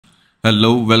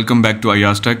Hello, welcome back to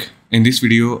IAS Tech. In this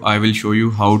video, I will show you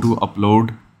how to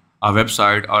upload a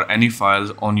website or any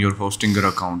files on your Hostinger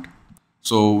account.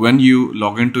 So when you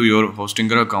log into your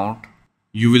Hostinger account,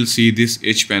 you will see this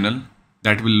H panel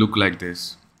that will look like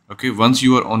this. Okay, once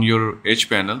you are on your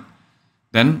H panel,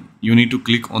 then you need to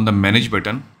click on the manage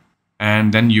button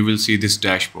and then you will see this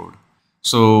dashboard.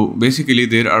 So basically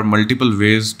there are multiple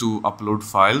ways to upload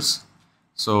files.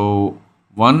 So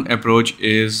one approach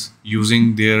is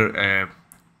using their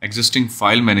existing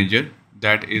file manager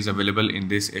that is available in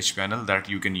this H panel that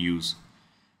you can use.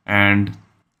 And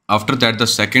after that, the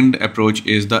second approach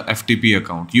is the FTP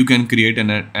account. You can create an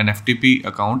FTP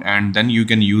account and then you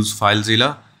can use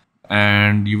FileZilla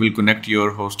and you will connect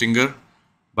your Hostinger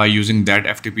by using that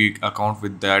FTP account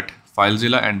with that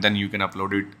FileZilla, and then you can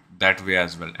upload it that way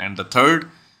as well. And the third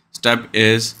step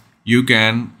is you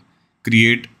can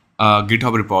create a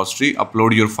GitHub repository,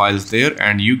 upload your files there,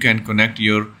 and you can connect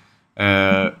your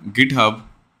GitHub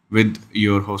with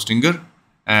your Hostinger,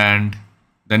 and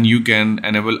then you can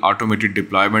enable automated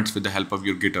deployments with the help of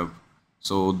your GitHub.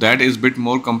 So that is a bit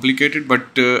more complicated,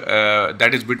 but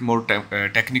that is a bit more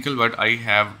technical, but I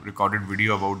have recorded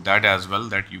video about that as well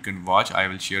that you can watch. I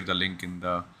will share the link in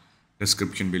the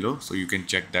description below so you can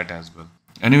check that as well.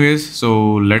 Anyways,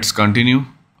 so let's continue.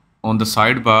 On the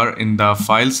sidebar in the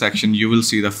file section, you will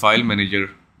see the file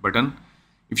manager button.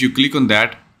 If you click on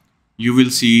that, you will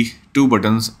see two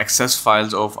buttons: access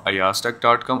files of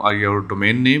iastech.com or your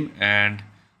domain name, and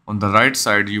on the right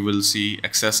side you will see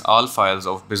access all files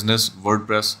of business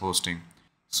WordPress hosting.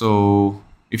 So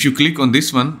if you click on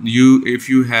this one, if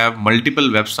you have multiple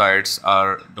websites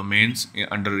or domains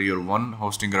under your one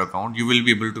Hostinger account, you will be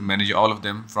able to manage all of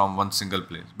them from one single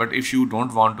place. But if you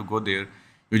don't want to go there,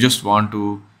 you just want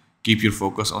to keep your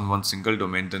focus on one single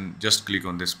domain, then just click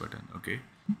on this button. Okay,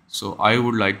 so I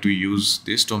would like to use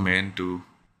this domain to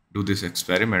do this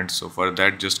experiment. So for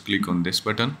that, just click on this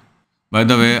button. By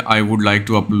the way, I would like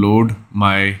to upload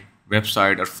my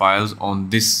website or files on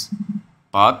this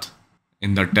path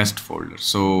in the test folder.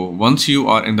 So once you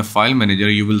are in the file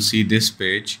manager, you will see this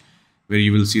page where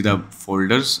you will see the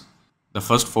folders. The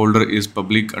first folder is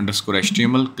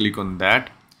public_html. Click on that,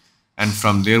 and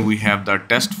from there we have the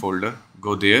test folder.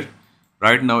 Go there.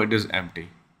 Right now it is empty.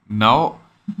 Now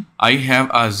I have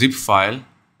a zip file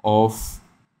of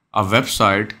a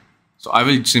website, so I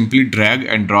will simply drag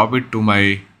and drop it to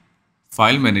my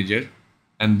file manager,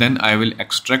 and then I will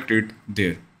extract it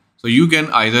there. So you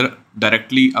can either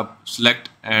directly select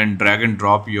and drag and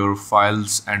drop your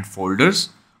files and folders,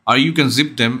 or you can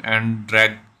zip them and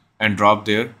drag and drop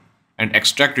there and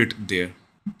extract it there.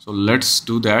 So let's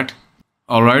do that.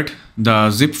 Alright, the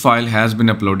zip file has been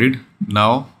uploaded.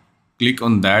 Now click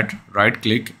on that, right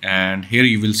click, and here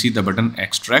you will see the button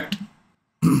extract.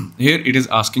 Here it is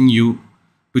asking you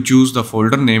to choose the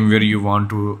folder name where you want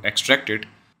to extract it.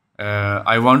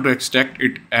 I want to extract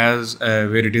it as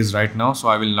where it is right now, so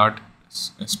I will not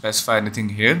specify anything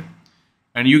here.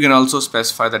 And you can also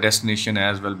specify the destination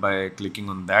as well by clicking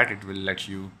on that. It will let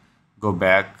you go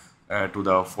back to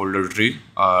the folder tree,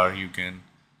 or you can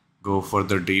go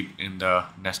further deep in the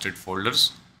nested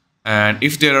folders. And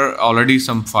if there are already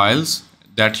some files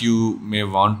that you may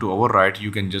want to overwrite, you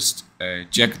can just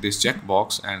check this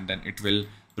checkbox, and then it will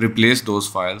replace those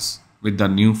files with the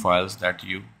new files that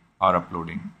you are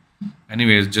uploading.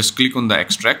 Anyways, just click on the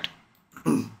extract.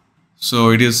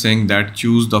 So it is saying that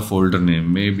choose the folder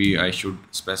name. Maybe I should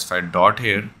specify dot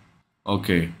here.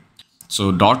 Okay,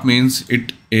 so dot means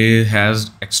it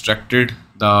has extracted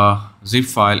the zip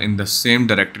file in the same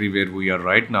directory where we are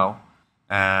right now,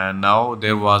 and now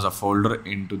there was a folder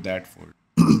into that folder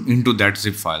into that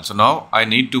zip file. So now I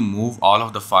need to move all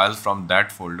of the files from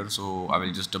that folder, so I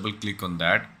will just double click on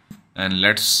that, and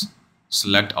let's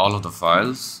select all of the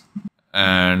files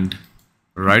and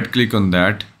right click on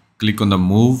that, click on the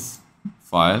move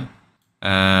file,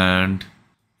 and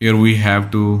here we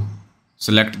have to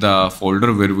select the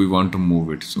folder where we want to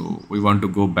move it. So we want to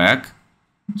go back.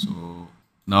 So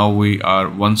now we are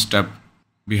one step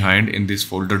behind in this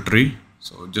folder tree,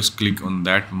 so just click on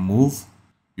that move.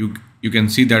 You can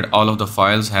see that all of the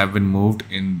files have been moved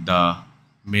in the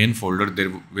main folder there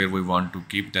where we want to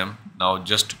keep them. Now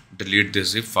just delete this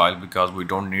zip file because we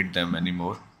don't need them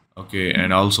anymore. Okay,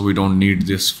 and also we don't need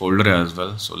this folder as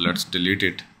well, so let's delete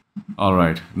it.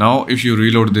 Alright, now if you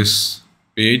reload this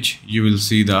page, you will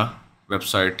see the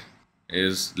website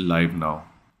is live now.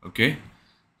 Okay,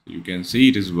 so you can see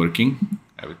it is working,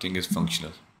 everything is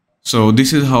functional. So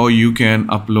this is how you can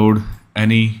upload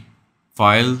any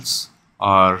files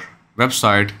or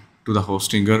website to the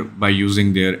Hostinger by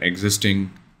using their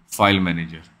existing file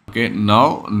manager. Okay,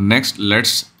 now next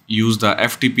let's use the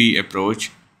FTP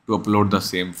approach to upload the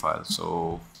same file.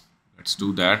 So let's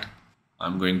do that.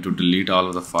 I'm going to delete all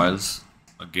of the files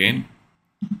again.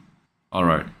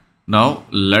 Alright, now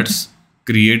let's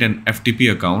create an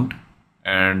FTP account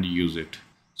and use it.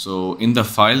 So in the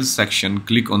files section,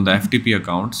 click on the FTP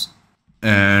accounts,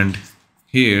 and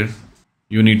here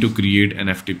you need to create an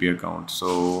FTP account.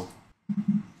 So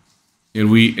here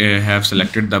we have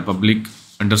selected the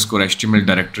public_HTML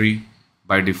directory.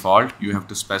 By default, you have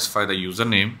to specify the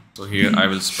username. So here I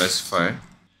will specify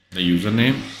the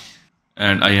username,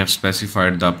 and I have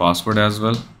specified the password as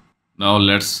well. Now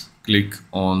let's click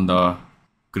on the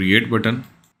create button,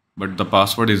 but the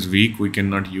password is weak. We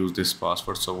cannot use this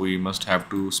password, so we must have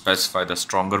to specify the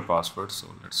stronger password. So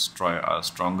let's try a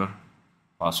stronger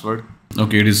password.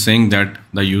 Okay, it is saying that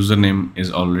the username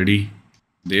is already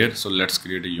there, so let's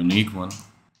create a unique one.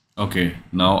 Okay,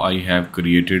 now I have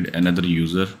created another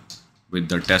user with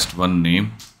the test1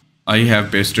 name. I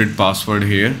have pasted password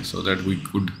here so that we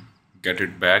could get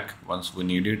it back once we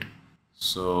need it.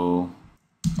 So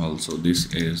also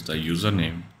this is the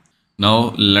username.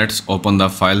 Now let's open the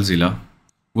FileZilla.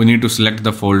 We need to select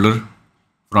the folder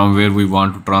from where we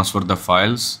want to transfer the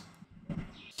files.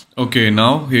 Okay,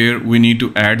 now here we need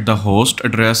to add the host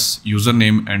address,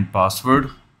 username and password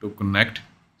to connect.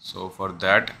 So for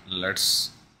that,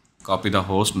 let's copy the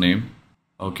host name.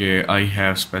 Okay, I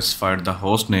have specified the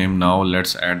host name. Now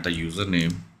let's add the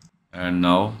username, and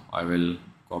now I will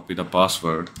copy the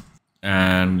password,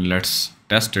 and let's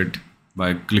test it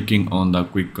by clicking on the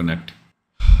quick connect.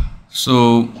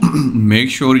 So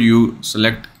make sure you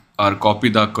select or copy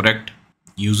the correct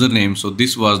username. So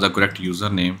this was the correct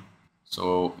username.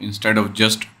 So instead of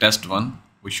just test1,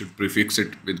 we should prefix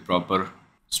it with proper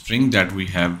string that we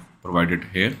have provided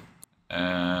here.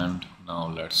 And now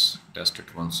let's test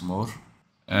it once more.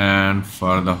 And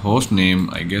for the host name,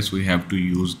 I guess we have to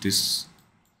use this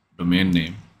domain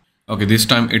name. Okay, this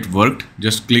time it worked.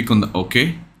 Just click on the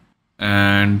OK,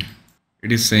 and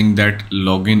it is saying that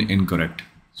login incorrect.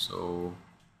 So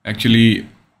actually,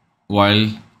 while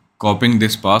copying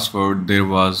this password, there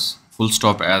was full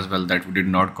stop as well that we did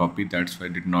not copy. That's why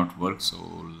it did not work. So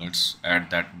let's add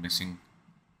that missing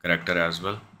character as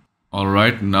well.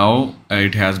 Alright, now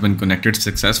it has been connected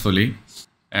successfully,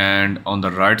 and on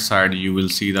the right side you will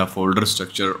see the folder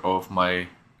structure of my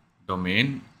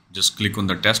domain. Just click on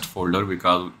the test folder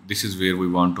because this is where we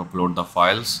want to upload the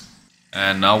files.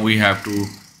 And now we have to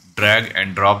drag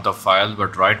and drop the file,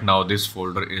 but right now this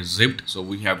folder is zipped, so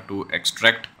we have to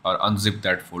extract or unzip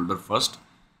that folder first.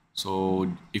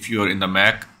 So if you are in the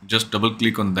Mac, just double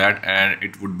click on that and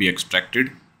it would be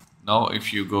extracted. Now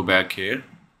if you go back here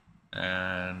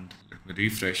and let me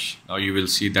refresh, now you will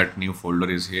see that new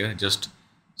folder is here. Just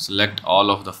select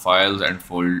all of the files and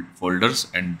folders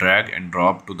and drag and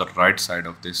drop to the right side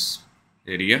of this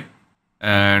area,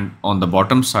 and on the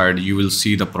bottom side you will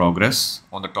see the progress.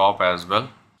 On the top as well,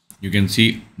 you can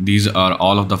see these are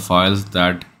all of the files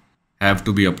that have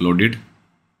to be uploaded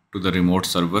to the remote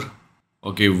server.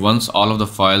 Okay, once all of the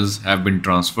files have been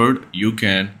transferred, you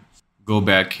can go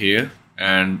back here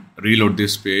and reload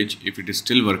this page. If it is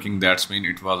still working, that's mean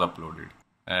it was uploaded.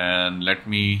 And let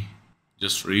me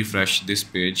just refresh this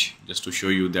page just to show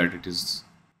you that it is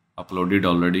uploaded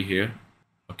already here.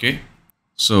 Okay,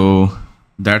 so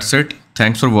that's it.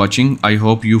 Thanks for watching. I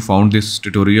hope you found this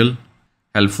tutorial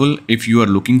helpful. If you are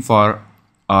looking for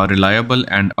a reliable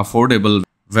and affordable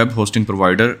web hosting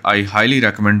provider, I highly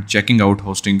recommend checking out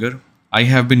Hostinger. I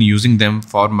have been using them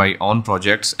for my own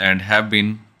projects and have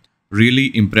been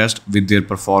really impressed with their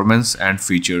performance and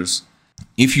features.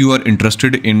 If you are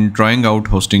interested in trying out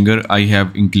Hostinger, I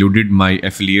have included my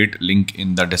affiliate link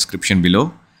in the description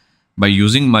below. By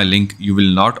using my link, you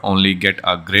will not only get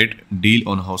a great deal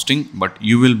on hosting, but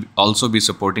you will also be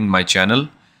supporting my channel,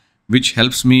 which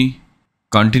helps me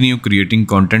continue creating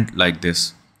content like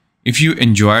this. If you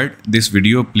enjoyed this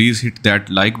video, please hit that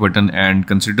like button and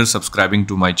consider subscribing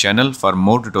to my channel for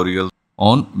more tutorials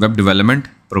on web development,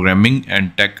 programming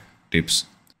and tech tips.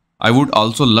 I would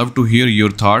also love to hear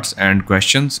your thoughts and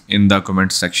questions in the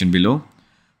comments section below.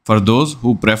 For those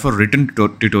who prefer written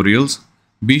tutorials,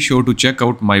 be sure to check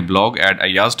out my blog at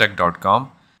ayaztech.com.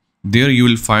 There you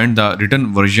will find the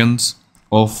written versions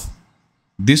of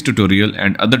this tutorial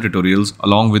and other tutorials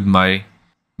along with my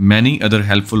many other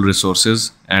helpful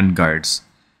resources and guides.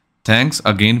 Thanks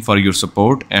again for your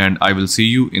support, and I will see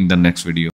you in the next video.